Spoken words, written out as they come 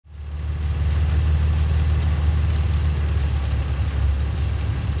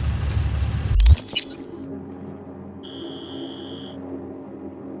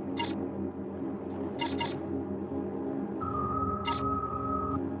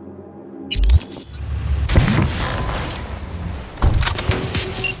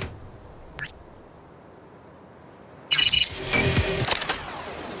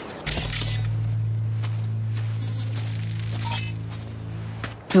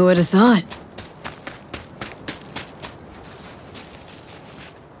Who would have thought?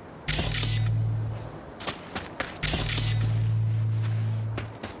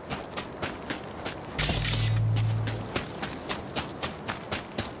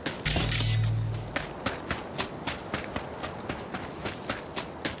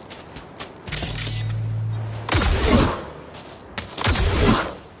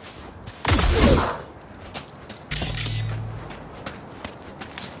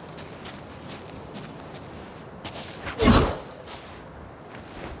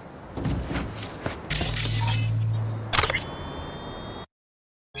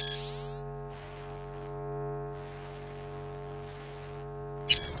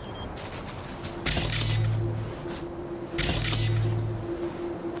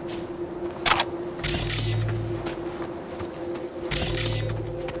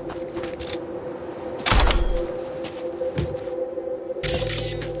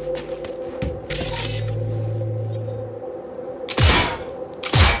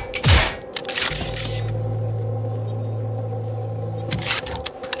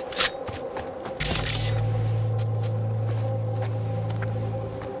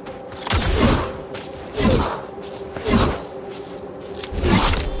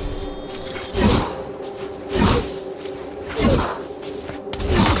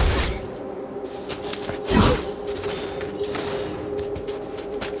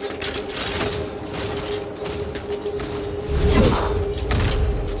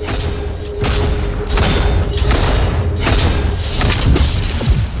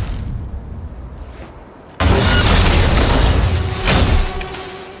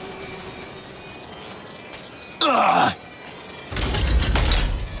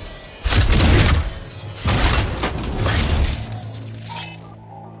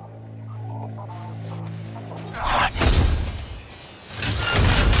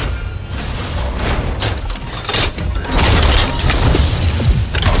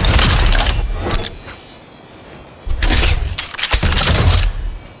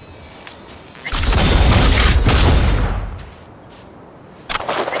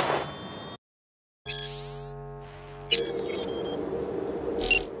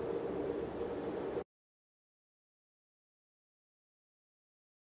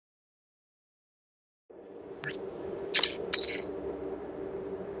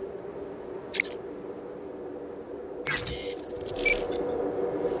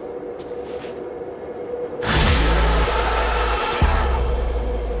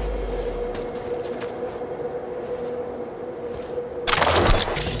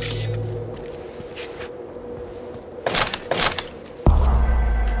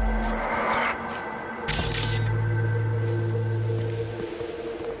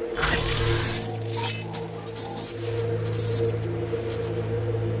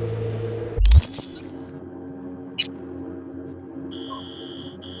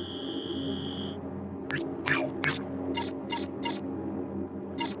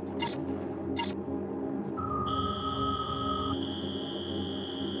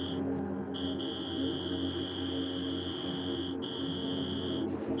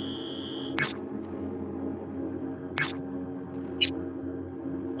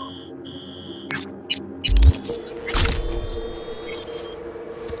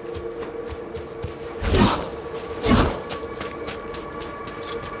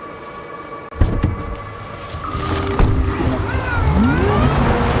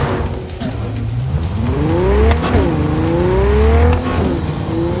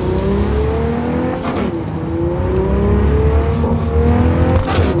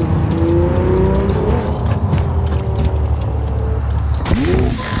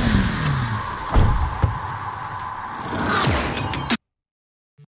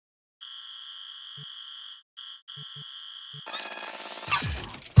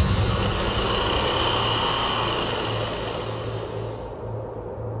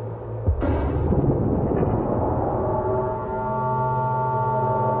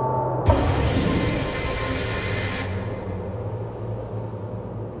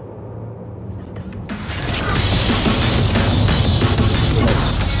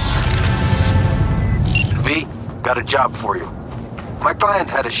 Got a job for you. My client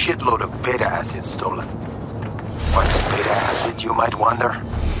had a shitload of beta acid stolen. What's beta acid, you might wonder?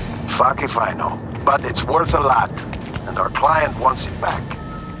 Fuck if I know. But it's worth a lot, and our client wants it back.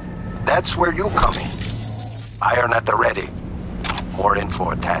 That's where you come in. Iron at the ready. More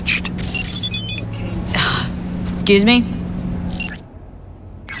info attached. Excuse me?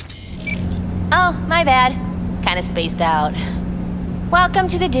 Oh, my bad. Kinda spaced out. Welcome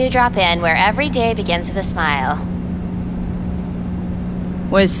to the Dewdrop Inn, where every day begins with a smile.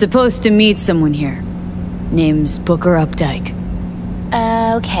 Was supposed to meet someone here. Name's Booker Updike.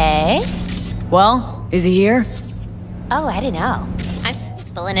 Okay. Well, is he here? Oh, I don't know. I'm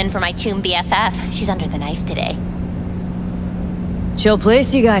just filling in for my Choom BFF. She's under the knife today. Chill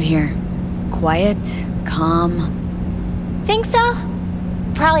place you got here. Quiet, calm. Think so?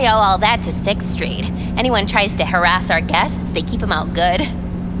 Probably owe all that to 6th Street. Anyone tries to harass our guests, they keep them out good.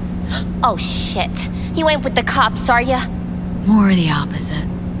 Oh shit. You ain't with the cops, are ya? More of the opposite.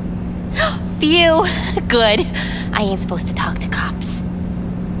 Phew. Good. I ain't supposed to talk to cops.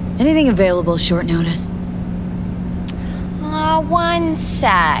 Anything available short notice? One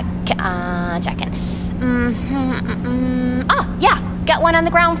sec. Checking. Oh, yeah. Got one on the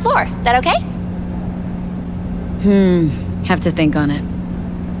ground floor. That okay? Have to think on it.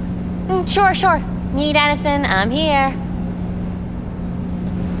 Sure. Need anything? I'm here.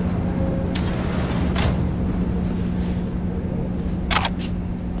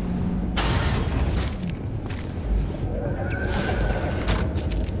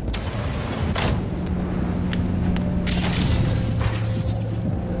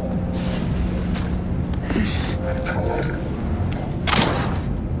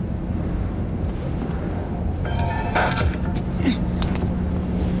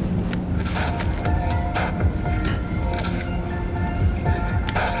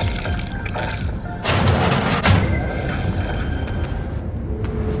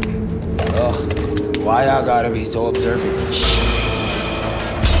 Why y'all gotta be so observant and shit?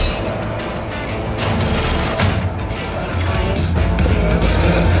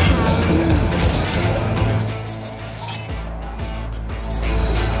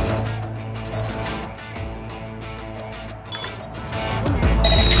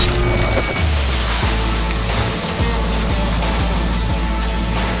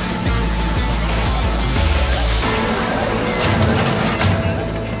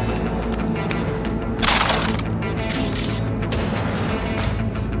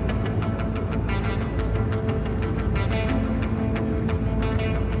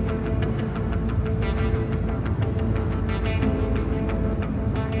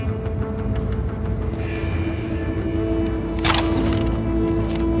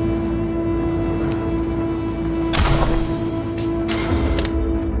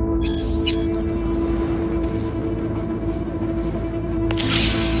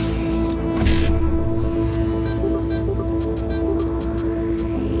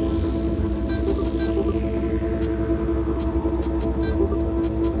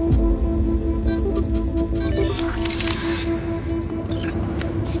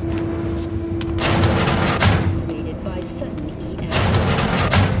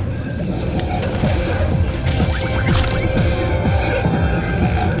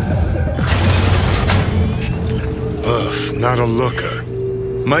 Not a looker.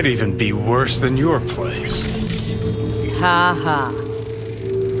 Might even be worse than your place. Ha ha.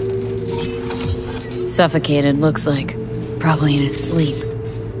 Suffocated, looks like. Probably in his sleep.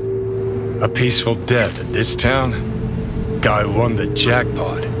 A peaceful death in this town? Guy won the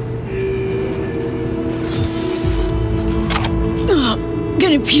jackpot. Ugh,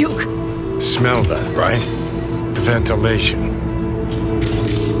 gonna puke. Smell that, right? The ventilation.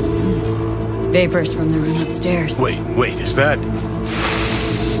 Vapors from the room upstairs. Wait, is that...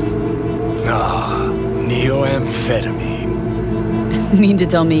 neoamphetamine. Mean to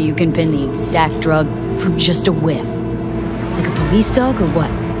tell me you can pin the exact drug from just a whiff? Like a police dog or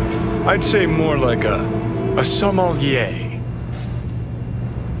what? I'd say more like a sommelier.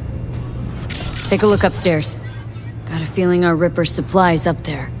 Take a look upstairs. Got a feeling our Ripper's supply's up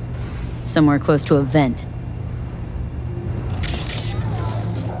there. Somewhere close to a vent.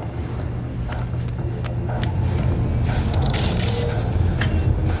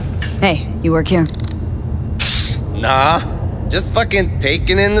 Hey, you work here? Nah, just fucking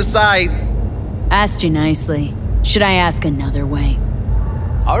taking in the sights. Asked you nicely. Should I ask another way?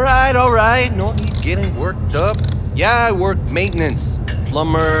 All right. No need getting worked up. Yeah, I work maintenance.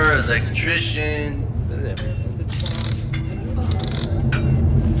 Plumber, electrician.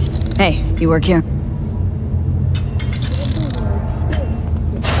 Hey, you work here?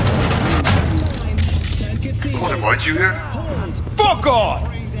 What invite you here? Fuck off!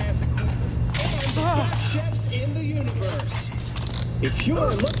 If you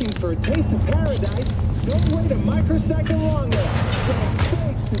are looking for a taste of paradise, don't wait a microsecond longer. From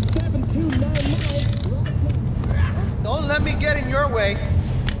 6 to 7299. Don't let me get in your way.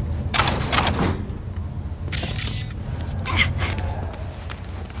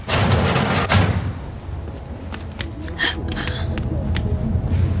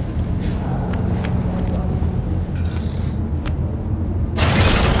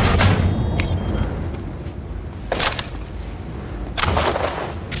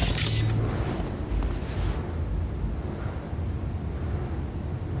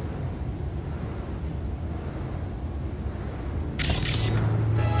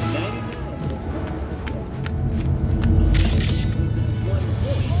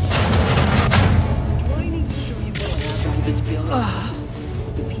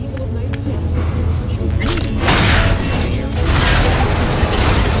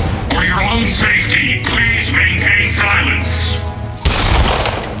 safety, please maintain silence.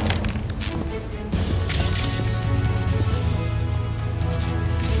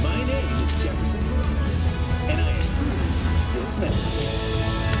 My name is Jefferson Columbus, and I approve this message.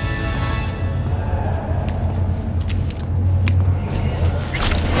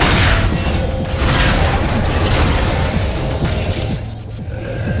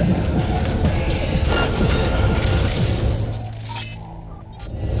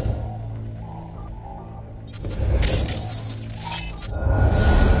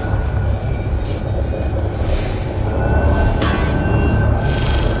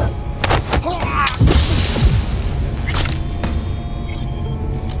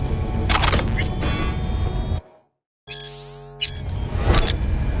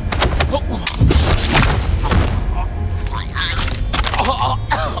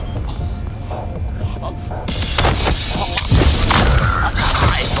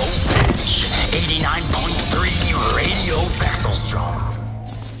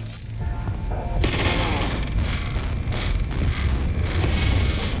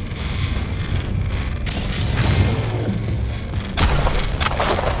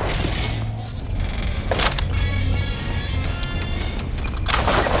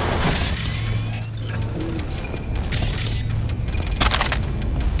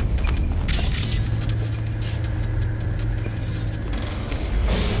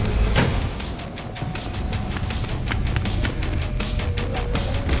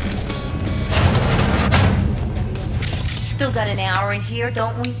 Still got an hour in here,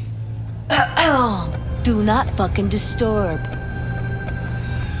 don't we? Do not fucking disturb.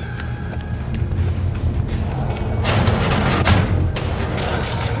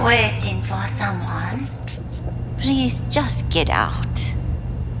 Waiting for someone? Please just get out.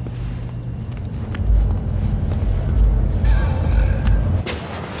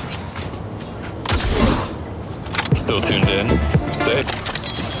 Still tuned in? Stay.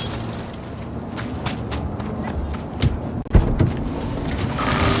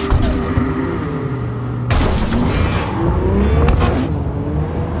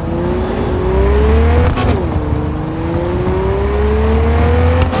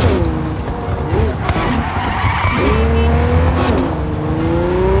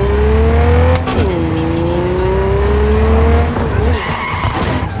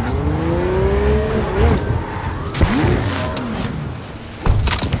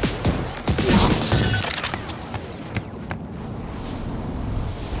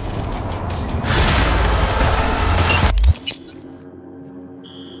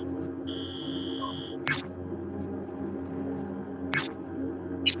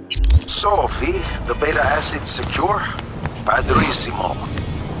 So, V, the beta acid's secure? Padrissimo.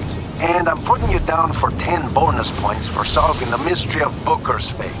 And I'm putting you down for 10 bonus points for solving the mystery of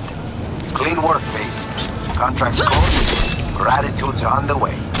Booker's fate. It's clean work, V. Contract's closed. Gratitude's on the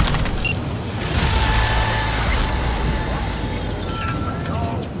way.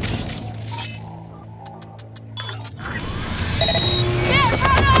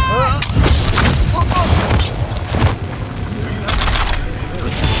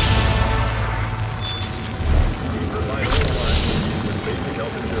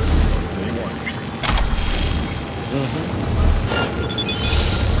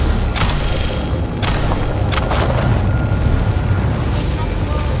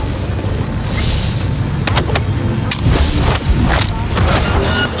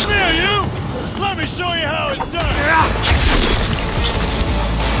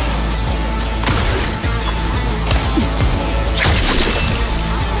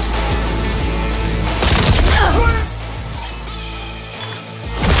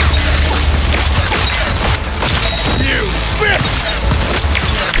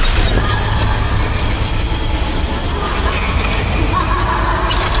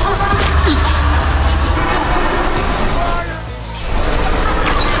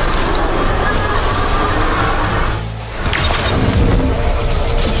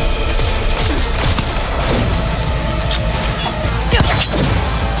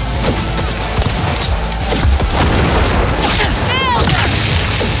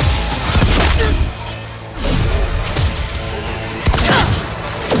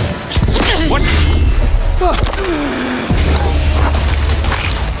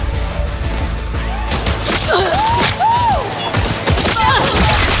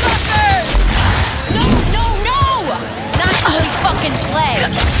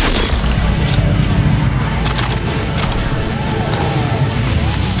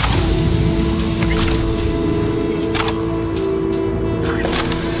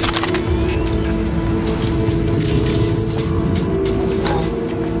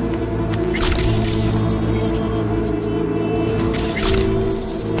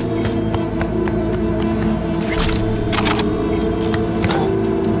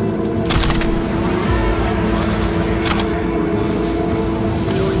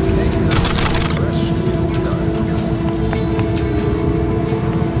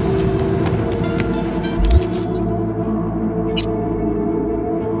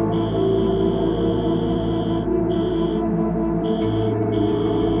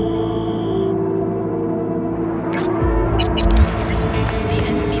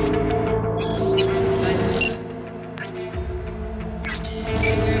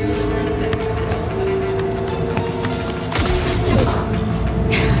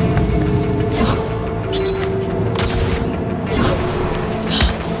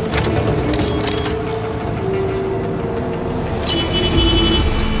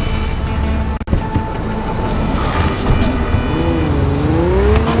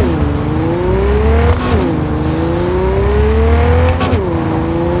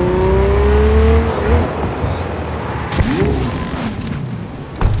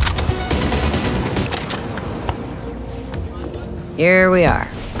 here we are.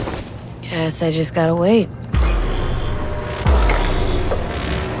 Guess I just gotta wait.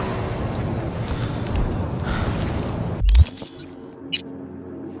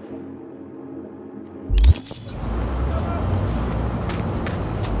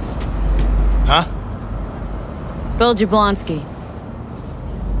 Huh? Bill Jablonski.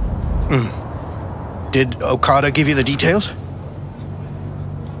 Did Okada give you the details?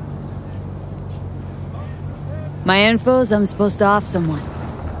 My info's I'm supposed to off someone.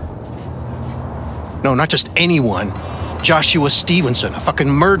 No, not just anyone. Joshua Stevenson, a fucking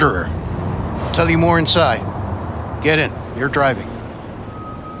murderer. I'll tell you more inside. Get in. You're driving.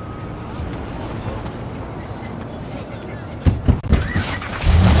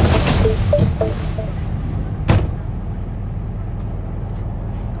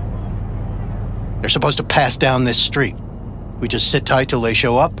 They're supposed to pass down this street. We just sit tight till they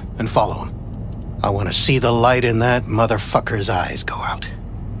show up and follow them. I want to see the light in that motherfucker's eyes go out.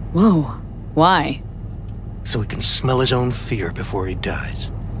 Whoa. Why? So he can smell his own fear before he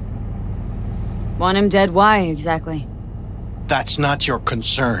dies. Want him dead? Why, exactly? That's not your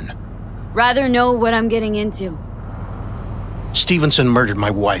concern. Rather know what I'm getting into. Stevenson murdered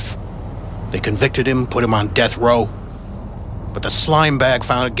my wife. They convicted him, put him on death row. But the slime bag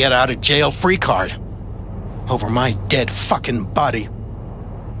found a get-out-of-jail-free card. Over my dead fucking body.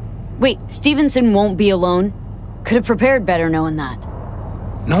 Wait, Stevenson won't be alone? Could have prepared better knowing that.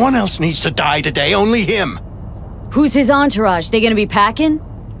 No one else needs to die today, only him. Who's his entourage? They gonna be packing?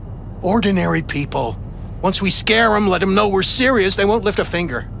 Ordinary people. Once we scare them, let them know we're serious, they won't lift a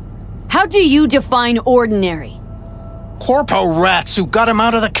finger. How do you define ordinary? Corpo rats who got him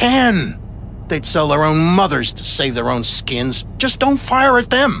out of the can. They'd sell their own mothers to save their own skins. Just don't fire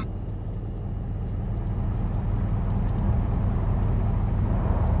at them.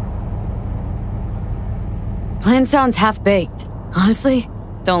 Plan sounds half-baked. Honestly,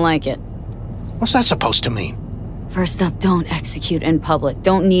 don't like it. What's that supposed to mean? First up, don't execute in public.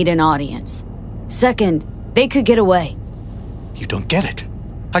 Don't need an audience. Second, they could get away. You don't get it.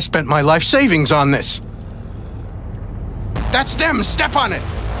 I spent my life savings on this. That's them. Step on it.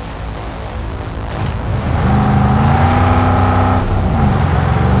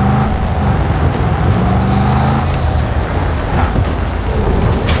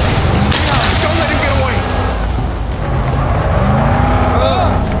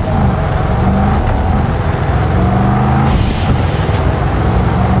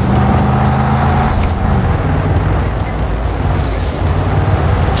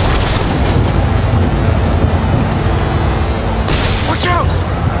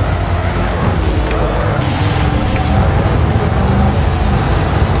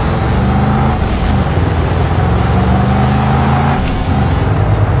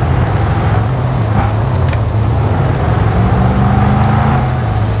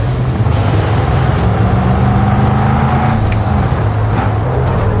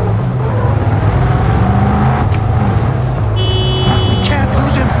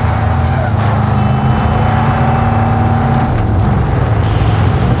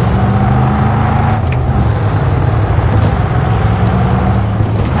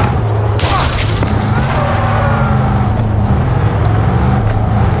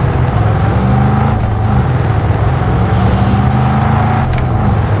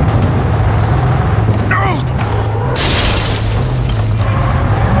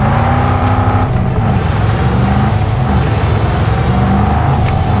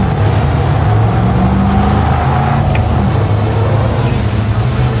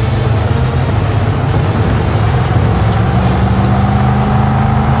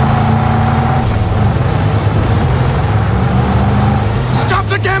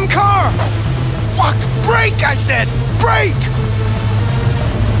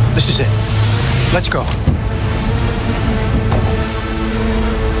 This is it. Let's go.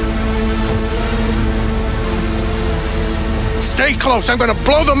 Stay close. I'm gonna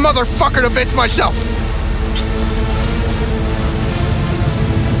blow the motherfucker to bits myself.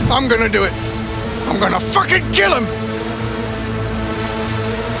 I'm gonna do it. I'm gonna fucking kill him.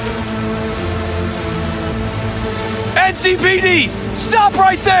 NCPD! Stop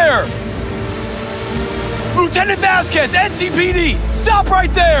right there! Lieutenant Vasquez, NCPD! Stop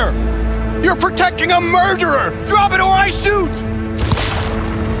right there! You're protecting a murderer! Drop it or I shoot!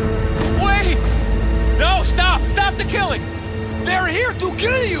 Wait! No, stop! Stop the killing! They're here to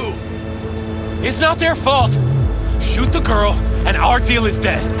kill you! It's not their fault. Shoot the girl, and our deal is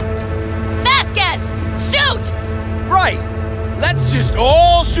dead. Vasquez! Shoot! Right! Let's just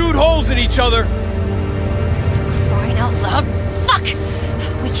all shoot holes in each other. Crying out loud. Fuck!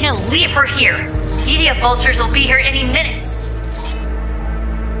 We can't leave her here. Media vultures will be here any minute.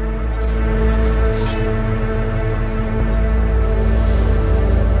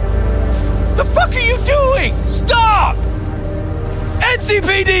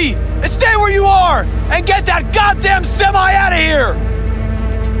 AD! And stay where you are! And get that goddamn semi out of here!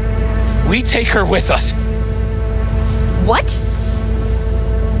 We take her with us. What?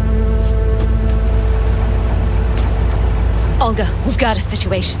 Olga, we've got a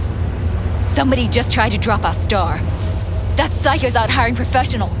situation. Somebody just tried to drop our star. That psycho's out hiring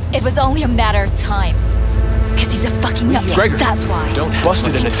professionals. It was only a matter of time. Because he's a fucking nutcase, Gregor, that's why. Don't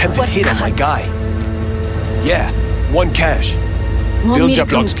busted an attempted What hit on my cunt? guy. Yeah, 1 cash. Want Bill me to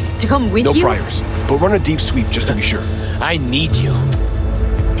Jablonski. come with no you? priors, but run a deep sweep just to be sure. I need you.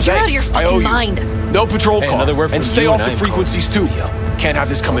 You're out of your I owe fucking you. mind. No patrol Hey, car. another word from and stay you off and the I'm frequencies too. Can't have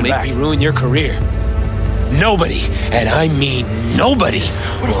this coming Make back. me ruin your career. Nobody, and I mean nobody,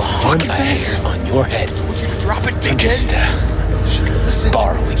 will harm a hair on your head. I told you to drop it, dickhead. Just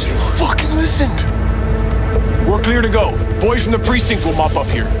borrowing you. Fucking listened. We're clear to go. Boys from the precinct will mop up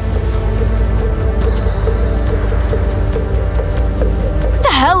here. What the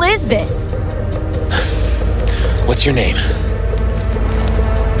hell is this? What's your name?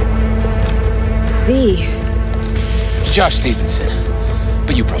 V. Josh Stevenson.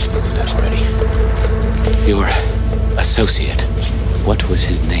 But you probably knew that already. Your associate. What was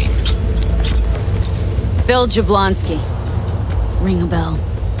his name? Bill Jablonski. Ring a bell.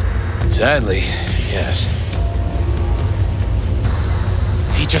 Sadly, yes.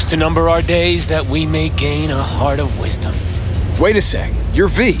 Teach us to number our days that we may gain a heart of wisdom. Wait a sec. You're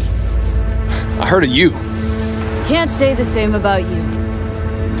V. I heard of you. Can't say the same about you.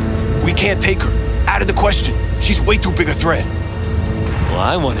 We can't take her. Out of the question. She's way too big a threat. Well,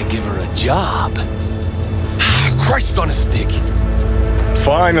 I want to give her a job. Christ on a stick.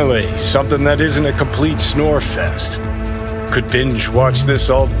 Finally, something that isn't a complete snore fest. Could binge watch this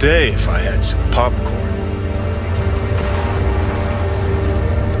all day if I had some popcorn.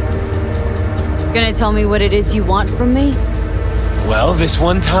 Gonna tell me what it is you want from me? Well, this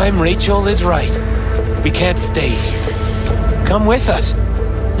one time, Rachel is right. We can't stay here. Come with us.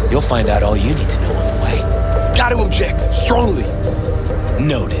 You'll find out all you need to know on the way. Gotta object. Strongly.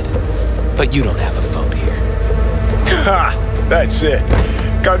 Noted. But you don't have a vote here. Ha! That's it.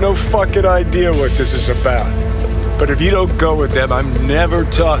 Got no fucking idea what this is about. But if you don't go with them, I'm never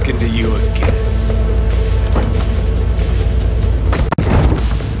talking to you again.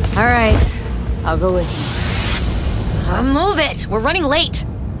 All right, I'll go with you. Move it! We're running late.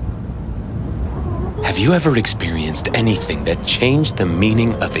 Have you ever experienced anything that changed the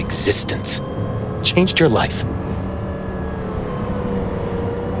meaning of existence? Changed your life?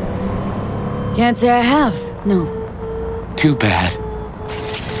 Can't say I have, no. Too bad.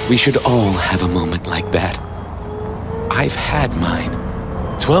 We should all have a moment like that. I've had mine.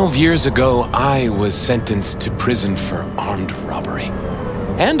 12 years ago, I was sentenced to prison for armed robbery.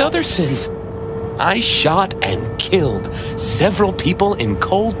 And other sins. I shot and killed several people in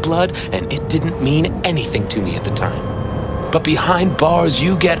cold blood, and it didn't mean anything to me at the time. But behind bars,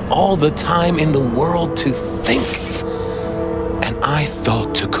 you get all the time in the world to think. And I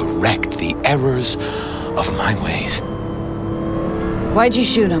thought to correct the errors of my ways. Why'd you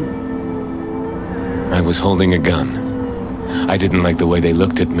shoot him? I was holding a gun. I didn't like the way they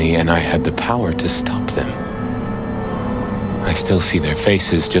looked at me, and I had the power to stop them. I still see their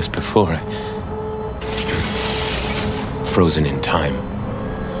faces just before frozen in time.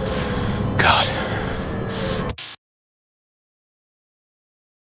 God.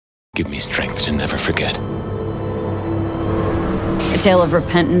 Give me strength to never forget. A tale of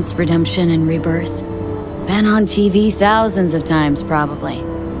repentance, redemption, and rebirth. Been on TV thousands of times, probably.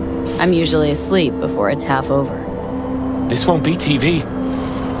 I'm usually asleep before it's half over. This won't be TV.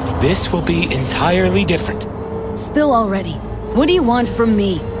 This will be entirely different. Spill already. What do you want from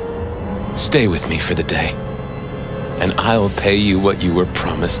me? Stay with me for the day, and I'll pay you what you were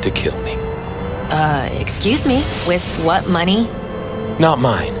promised to kill me. Excuse me? With what money? Not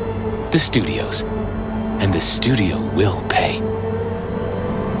mine. The studio's. And the studio will pay.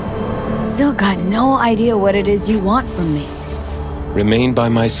 Still got no idea what it is you want from me. Remain by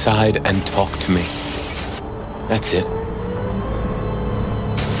my side and talk to me. That's it.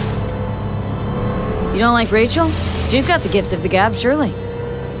 You don't like Rachel? She's got the gift of the gab, surely.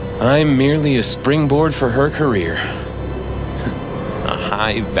 I'm merely a springboard for her career. A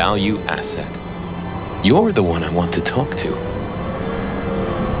high-value asset. You're the one I want to talk to.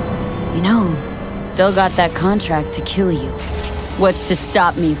 You know, still got that contract to kill you. What's to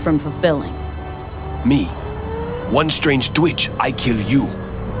stop me from fulfilling? Me. One strange twitch, I kill you.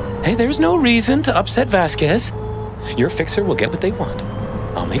 Hey, there's no reason to upset Vasquez. Your fixer will get what they want.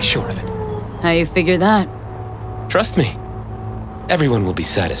 I'll make sure of it. How you figure that? Trust me. Everyone will be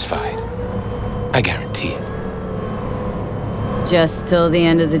satisfied. I guarantee it. Just till the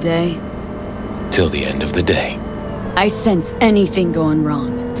end of the day? Till the end of the day. I sense anything going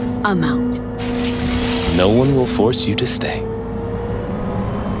wrong. I'm out. No one will force you to stay.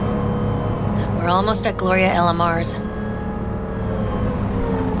 We're almost at Gloria LMR's.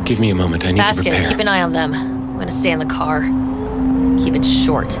 Give me a moment, I need to prepare. Keep an eye on them. I'm gonna stay in the car. Keep it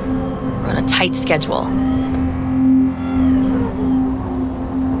short. We're on a tight schedule.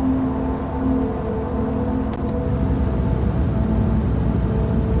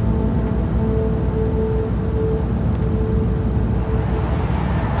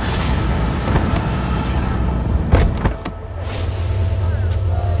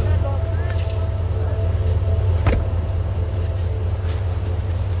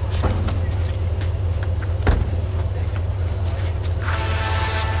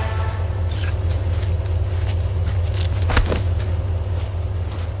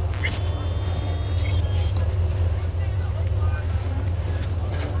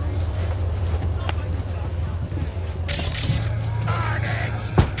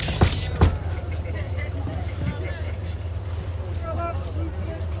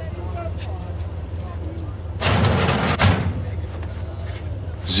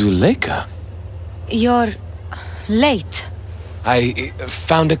 Zuleika? You're late. I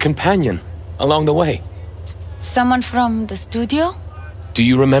found a companion along the way. Someone from the studio? Do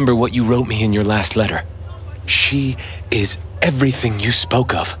you remember what you wrote me in your last letter? She is everything you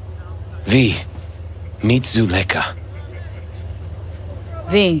spoke of. V, meet Zuleika.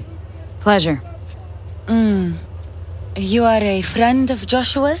 V, pleasure. You are a friend of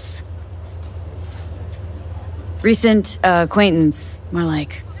Joshua's? Recent acquaintance, more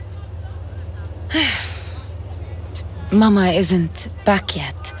like. Mama isn't back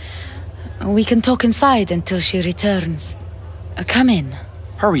yet. We can talk inside until she returns. Come in.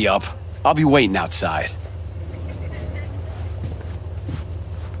 Hurry up. I'll be waiting outside.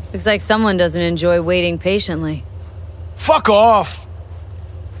 Looks like someone doesn't enjoy waiting patiently. Fuck off!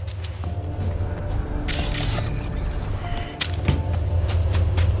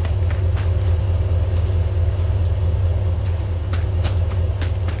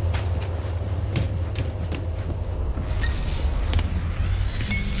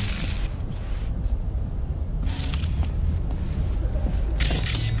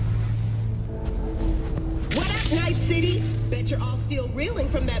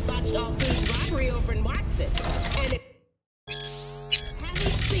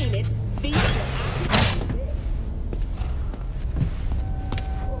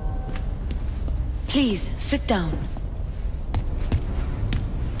 Please, sit down.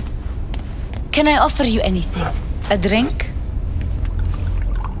 Can I offer you anything? A drink?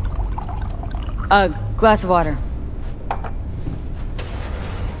 A glass of water.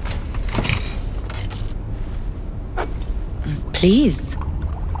 Please.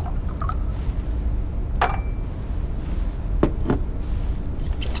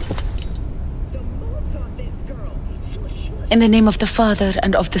 In the name of the Father,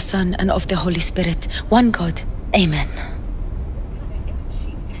 and of the Son, and of the Holy Spirit, one God. Amen.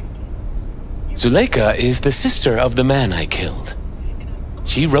 Zuleika is the sister of the man I killed.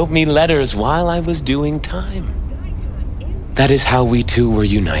 She wrote me letters while I was doing time. That is how we two were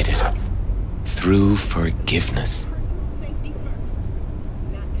united. Through forgiveness.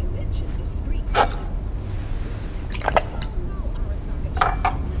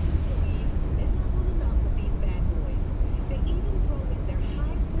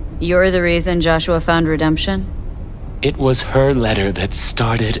 You're the reason Joshua found redemption? It was her letter that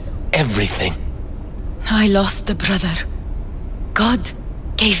started everything. I lost a brother. God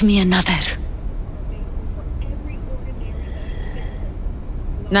gave me another.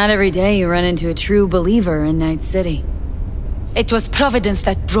 Not every day you run into a true believer in Night City. It was Providence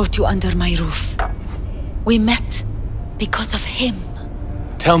that brought you under my roof. We met because of him.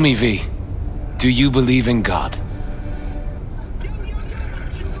 Tell me, V, do you believe in God?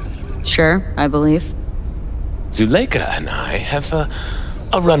 Sure, I believe. Zuleika and I have a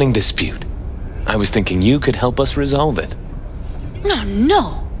running dispute. I was thinking you could help us resolve it.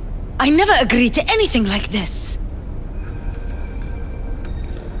 No. I never agreed to anything like this.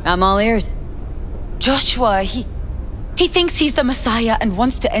 I'm all ears. Joshua, he thinks he's the Messiah and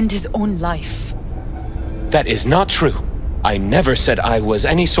wants to end his own life. That is not true. I never said I was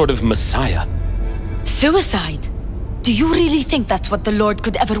any sort of Messiah. Suicide? Do you really think that's what the Lord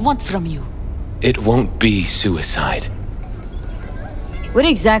could ever want from you? It won't be suicide. What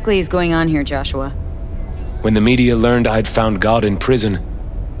exactly is going on here, Joshua? When the media learned I'd found God in prison,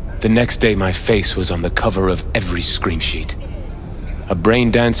 the next day my face was on the cover of every scream sheet. A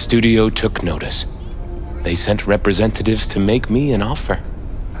brain dance studio took notice. They sent representatives to make me an offer.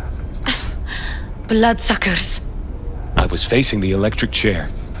 Bloodsuckers. I was facing the electric chair.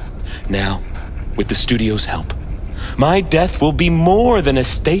 Now, with the studio's help, my death will be more than a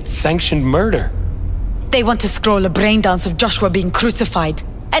state-sanctioned murder. They want to scroll a brain dance of Joshua being crucified.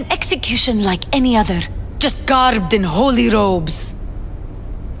 An execution like any other, just garbed in holy robes.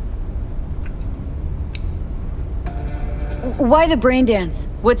 Why the brain dance?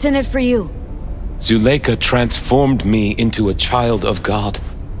 What's in it for you? Zuleika transformed me into a child of God.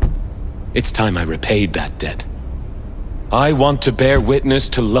 It's time I repaid that debt. I want to bear witness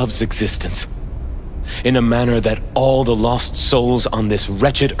to love's existence, in a manner that all the lost souls on this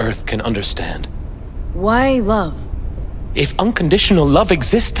wretched earth can understand. Why love? If unconditional love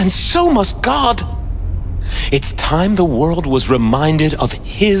exists, then so must God. It's time the world was reminded of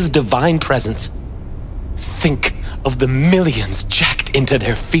His divine presence. Think of the millions jacked into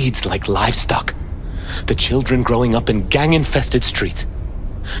their feeds like livestock. The children growing up in gang-infested streets.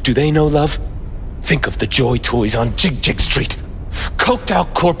 Do they know love? Think of the joy toys on Jig Jig Street. Coked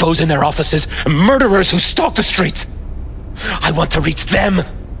out corpos in their offices, and murderers who stalk the streets. I want to reach them.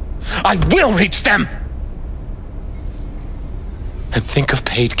 I will reach them. And think of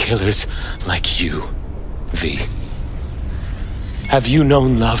paid killers like you, V. Have you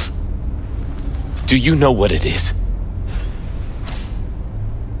known love? Do you know what it is?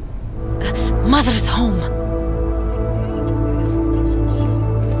 Mother's home.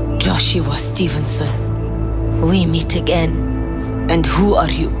 Joshua Stevenson, we meet again. And who are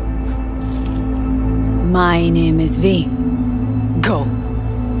you? My name is V. Go.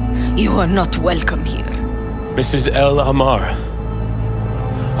 You are not welcome here. Mrs. El Amar,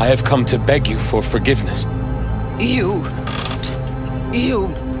 I have come to beg you for forgiveness. You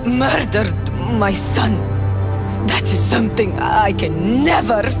murdered my son. That is something I can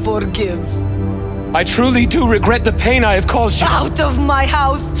never forgive. I truly do regret the pain I have caused you. Out of my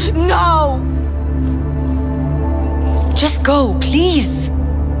house, now! Just go, please.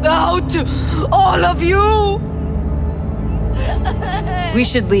 Out, all of you! We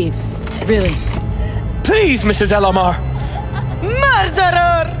should leave, really. Please, Mrs. El Amar.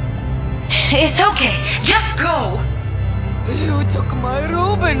 Murderer! It's okay, just go. You took my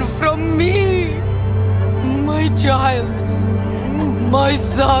Reuben from me. My child. My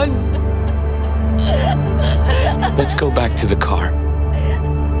son. Let's go back to the car.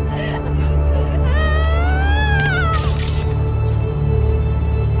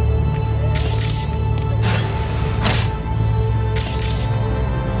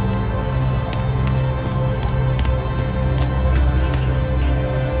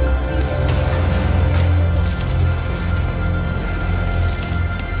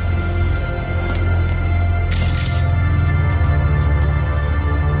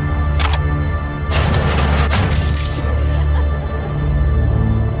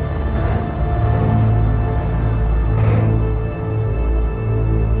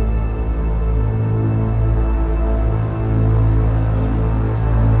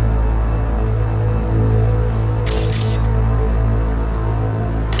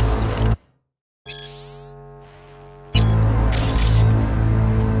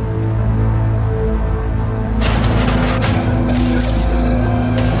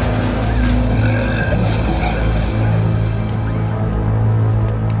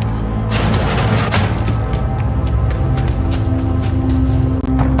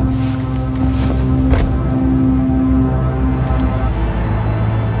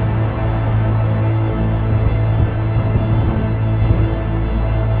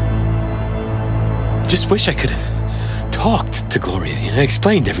 Just wish I could have talked to Gloria and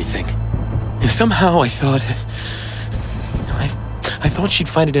explained everything. Somehow I thought she'd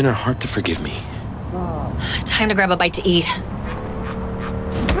find it in her heart to forgive me. Time to grab a bite to eat.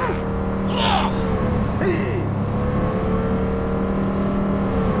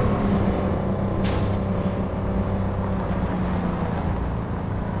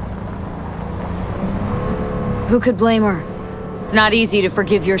 Who could blame her? It's not easy to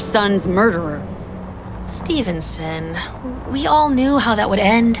forgive your son's murderer. Stevenson, we all knew how that would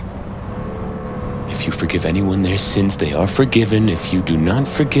end. If you forgive anyone their sins, they are forgiven. If you do not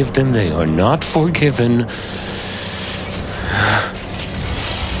forgive them, they are not forgiven.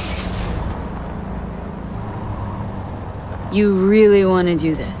 You really want to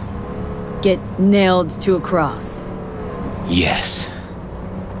do this? Get nailed to a cross? Yes.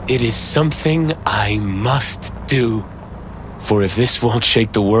 It is something I must do. For if this won't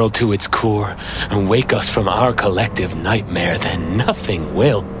shake the world to its core and wake us from our collective nightmare, then nothing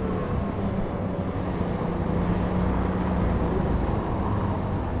will.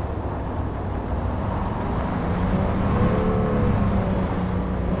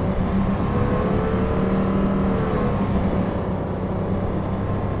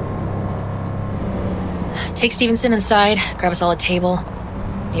 take Stevenson inside, grab us all a table.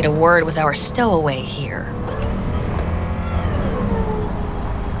 Need a word with our stowaway here.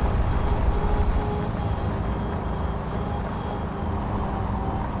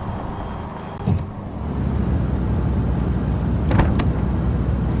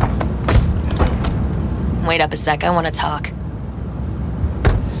 Wait up a sec, I want to talk.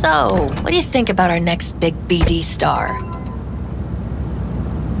 So, what do you think about our next big BD star?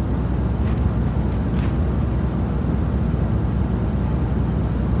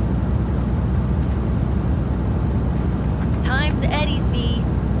 Time's Eddie's, V.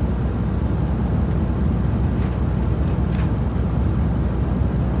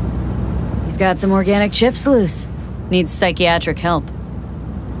 He's got some organic chips loose. Needs psychiatric help.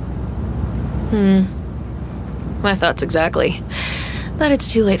 My thoughts exactly. But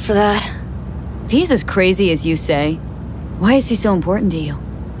it's too late for that. If he's as crazy as you say, why is he so important to you?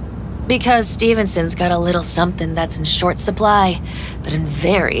 Because Stevenson's got a little something that's in short supply, but in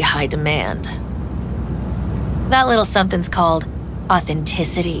very high demand. That little something's called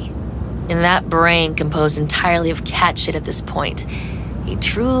authenticity. And that brain composed entirely of cat shit at this point. He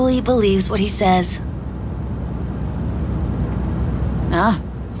truly believes what he says. Ah,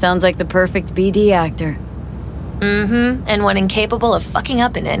 sounds like the perfect BD actor. And one incapable of fucking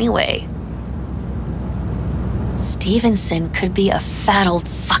up in any way. Stevenson could be a fat old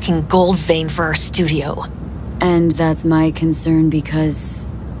fucking gold vein for our studio. And that's my concern because...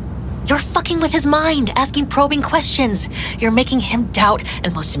 You're fucking with his mind, asking probing questions. You're making him doubt,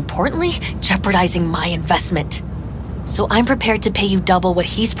 and most importantly, jeopardizing my investment. So I'm prepared to pay you double what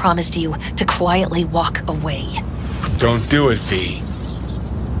he's promised you to quietly walk away. Don't do it, V.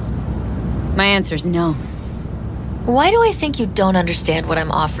 My answer's no. Why do I think you don't understand what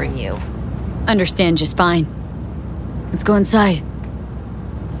I'm offering you? Understand just fine. Let's go inside.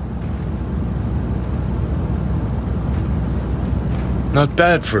 Not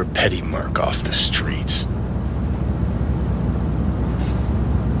bad for a petty merc off the streets.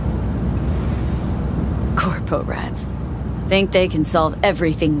 Corpo rats. Think they can solve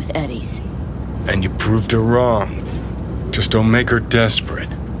everything with eddies. And you proved her wrong. Just don't make her desperate.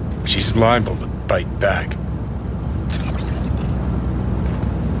 She's liable to bite back.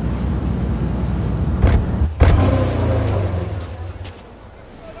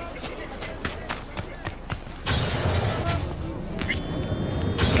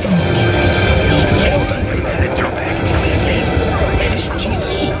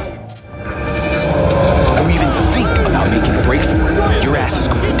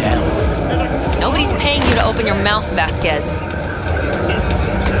 Vasquez.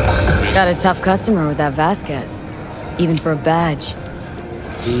 Got a tough customer with that Vasquez. Even for a badge.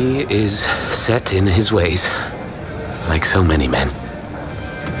 He is set in his ways. Like so many men.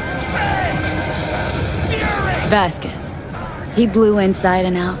 Vasquez. He blew inside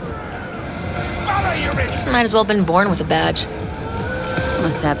and out. Might as well have been born with a badge.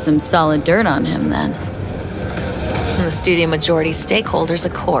 Must have some solid dirt on him, then. And the studio majority stakeholder's a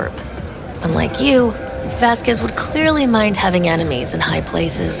corp. Unlike you, Vasquez would clearly mind having enemies in high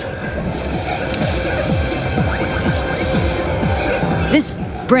places. This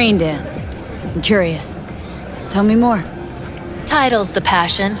brain dance. I'm curious. Tell me more. Title's the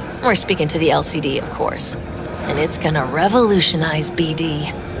passion. We're speaking to the LCD, of course. And it's gonna revolutionize BD.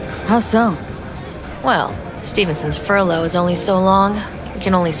 How so? Well, Stevenson's furlough is only so long. We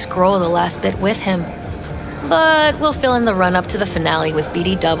can only scroll the last bit with him. But we'll fill in the run-up to the finale with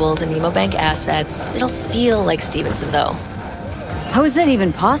BD doubles and Nemobank assets. It'll feel like Stevenson, though. How is that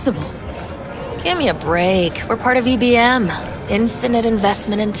even possible? Give me a break. We're part of EBM. Infinite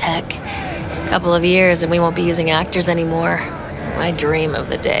investment in tech. Couple of years and we won't be using actors anymore. My dream of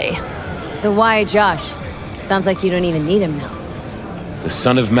the day. So why Josh? Sounds like you don't even need him now. The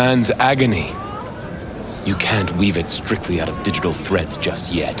son of man's agony. You can't weave it strictly out of digital threads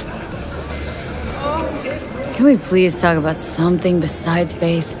just yet. Can we please talk about something besides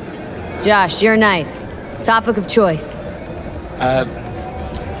faith? Josh, your night. Topic of choice.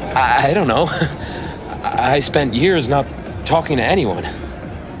 I don't know. I spent years not talking to anyone.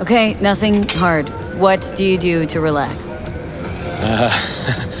 Okay, nothing hard. What do you do to relax?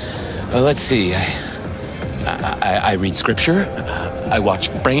 Well, let's see. I read scripture. I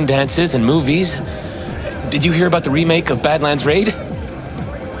watch brain dances and movies. Did you hear about the remake of Badlands Raid?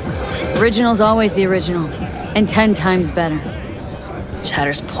 Original's always the original. And 10 times better.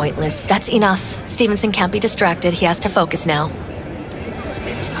 Chatter's pointless. That's enough. Stevenson can't be distracted. He has to focus now.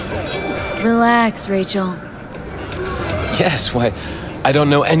 Relax, Rachel. Yes, why, I don't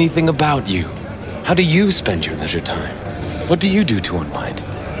know anything about you. How do you spend your leisure time? What do you do to unwind?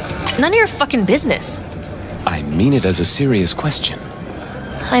 None of your fucking business. I mean it as a serious question.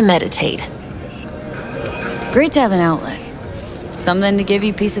 I meditate. Great to have an outlet. Something to give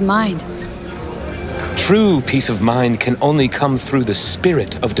you peace of mind. True peace of mind can only come through the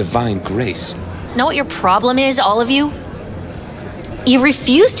spirit of divine grace. Know what your problem is, all of you? You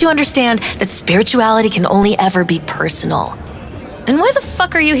refuse to understand that spirituality can only ever be personal. And why the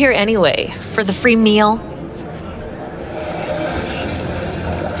fuck are you here anyway? For the free meal?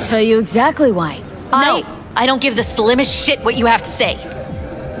 Tell you exactly why. No, I don't give the slimmest shit what you have to say.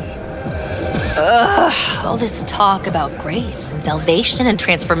 Ugh, all this talk about grace and salvation and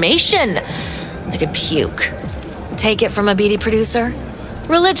transformation. I could puke. Take it from a beady producer?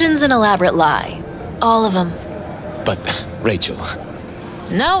 Religion's an elaborate lie. All of them. But, Rachel...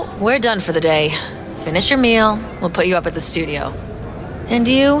 No, we're done for the day. Finish your meal, we'll put you up at the studio. And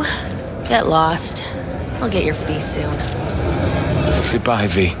you, get lost. I'll get your fee soon. Goodbye,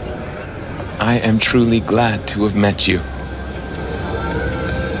 V. I am truly glad to have met you.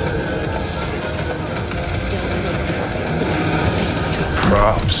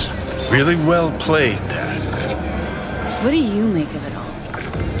 Props. Really well played, Dad. What do you make of it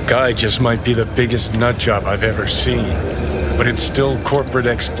all? Guy just might be the biggest nut job I've ever seen, but it's still corporate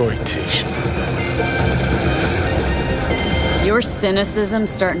exploitation. Your cynicism's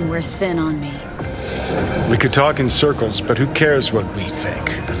starting to wear thin on me. We could talk in circles, but who cares what we think?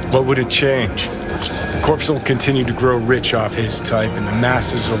 What would it change? Corpse will continue to grow rich off his type, and the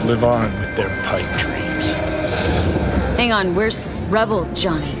masses will live on with their pipe dreams. Hang on, where's Rebel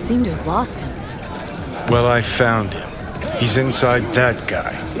Johnny? Seem to have lost him. Well, I found him. He's inside that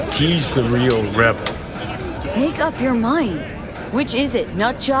guy. He's the real rebel. Make up your mind. Which is it,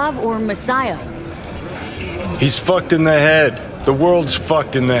 Nutjob or Messiah? He's fucked in the head. The world's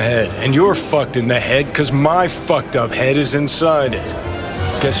fucked in the head. And you're fucked in the head because my fucked up head is inside it.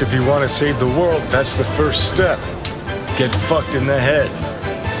 Guess if you want to save the world, that's the first step. Get fucked in the head.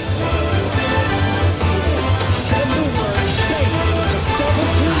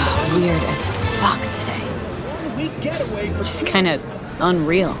 Weird as fuck today. Just kind of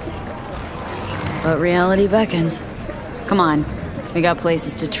unreal. But reality beckons. Come on, we got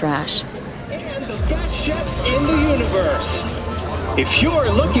places to trash. And the best chefs in the universe. If you're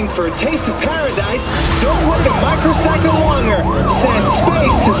looking for a taste of paradise, don't wait a microsecond longer. Send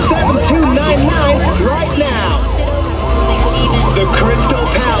space to 7299 right now. The Crystal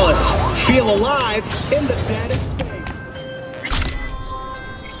Palace. Feel alive in the dead of space.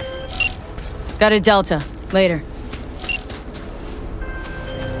 Got a Delta. Later.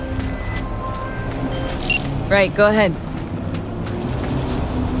 Right, go ahead.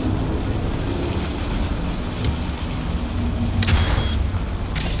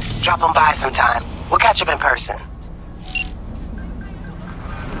 Drop on by sometime. We'll catch up in person.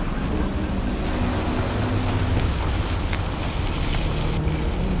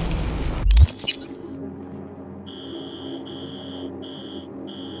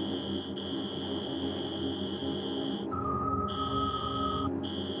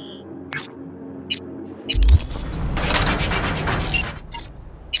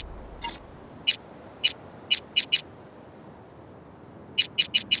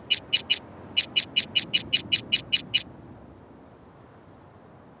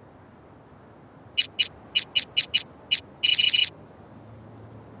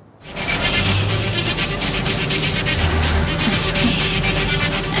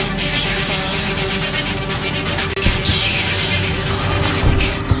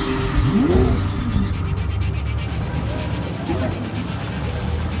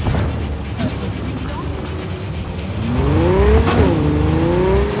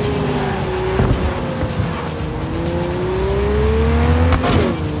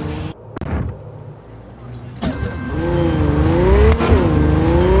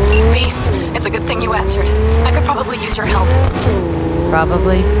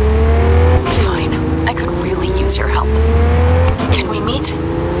 Probably. Fine. I could really use your help. Can we meet?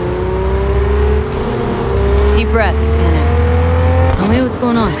 Deep breaths, Panic. Tell me what's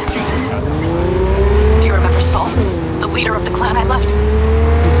going on. Do you remember Saul? The leader of the clan I left?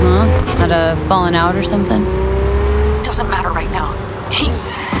 Uh-huh. Had a fallen out or something? Doesn't matter right now.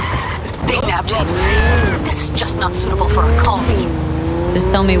 They nabbed him. This is just not suitable for a calm meeting. Just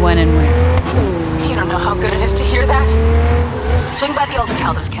tell me when and where. You don't know how good it is to hear that. Swing by the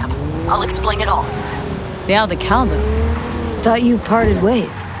Aldecaldos camp. I'll explain it all. The Aldecaldos? Thought you parted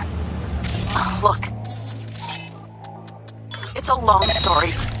ways. Oh, look. It's a long story.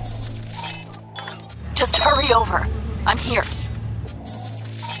 Just hurry over. I'm here.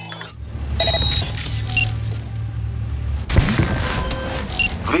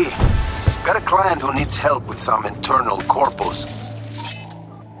 V, Got a client who needs help with some internal corpos.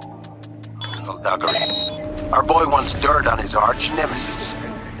 Duggery. Our boy wants dirt on his arch nemesis,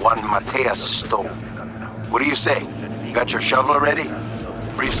 one Mateus Stowe. What do you say? Got your shovel ready?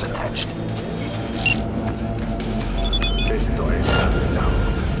 Briefs attached.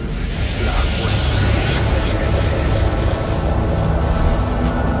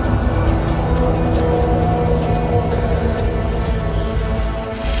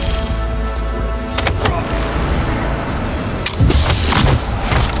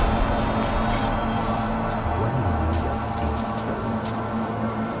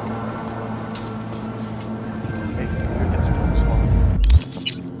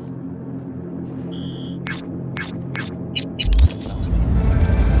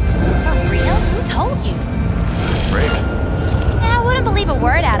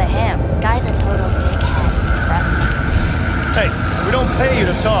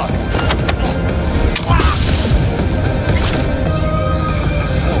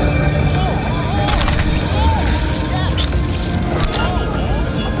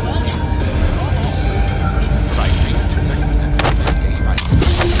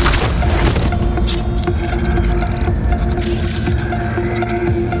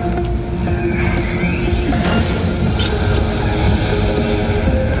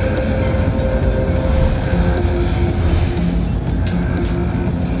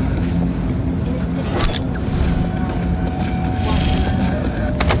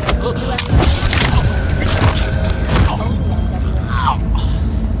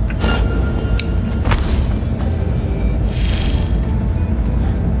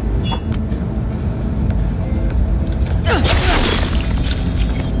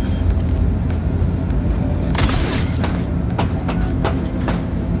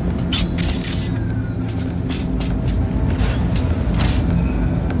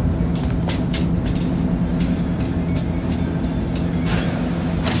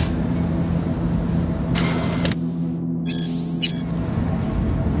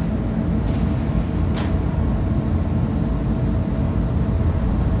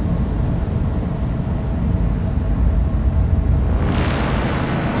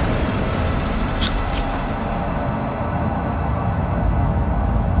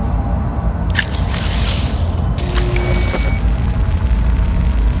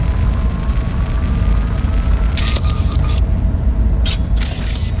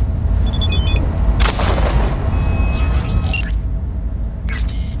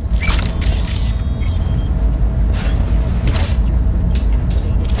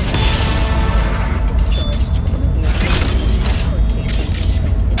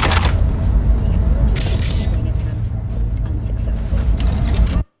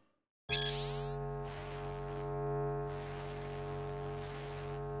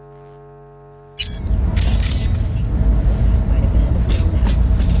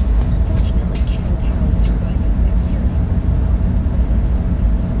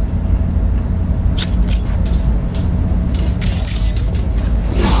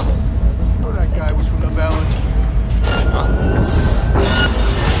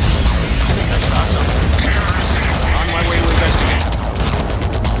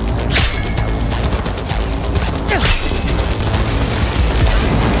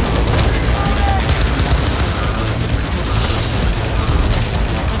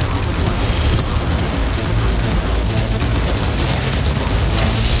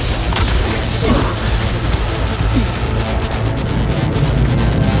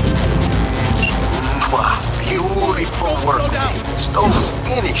 Stove's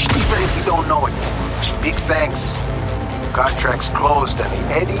finished, even if you don't know it. Big thanks. Contract's closed and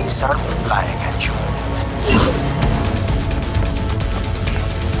the eddies are flying at you.